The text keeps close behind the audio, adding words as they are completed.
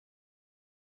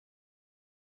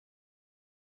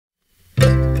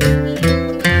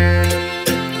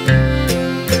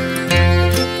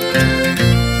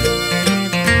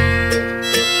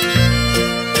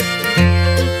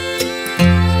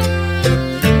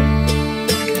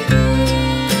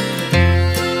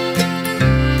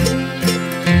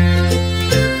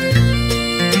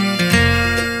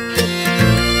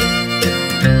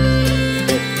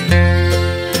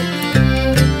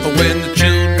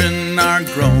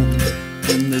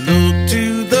they look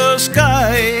to the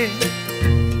sky.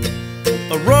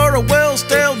 Aurora will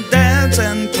still dance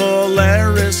and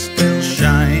Polaris still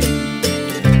shine.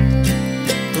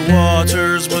 The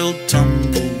waters will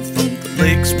tumble from the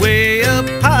lakes way up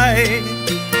high.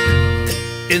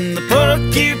 In the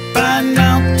Porcupine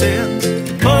Mountains,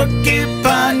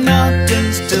 Porcupine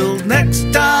Mountains, till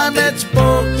next time it's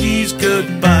Porky's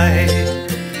goodbye.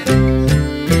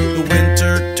 The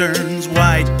winter turns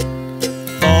white,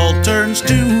 fall turns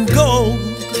to gold.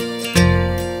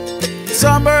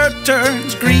 Summer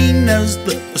turns green as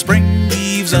the spring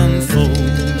leaves unfold.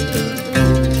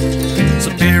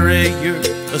 Superior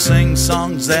sing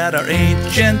songs that are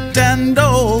ancient and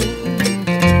old.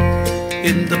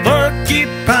 In the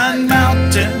Porcupine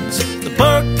Mountains, the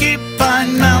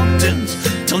Porcupine Mountains,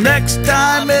 till next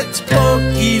time it's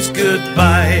Porky's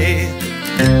goodbye.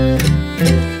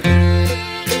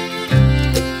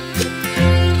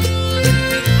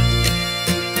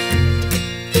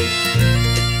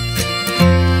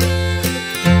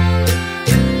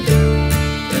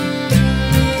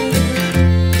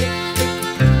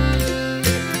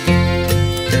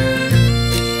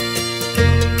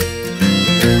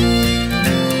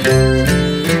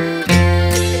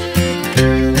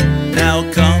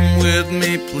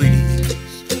 Me, please,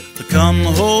 come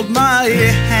hold my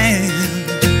hand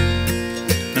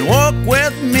and walk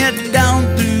with me down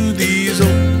through these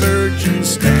old virgin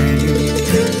stands.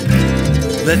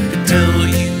 Let me tell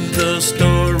you the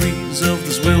stories of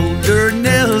this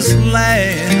wilderness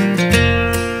land.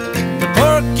 The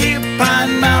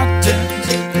Porcupine Mountains,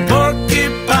 the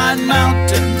Porcupine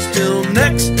Mountains, till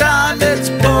next time it's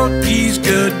Porky's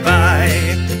goodbye.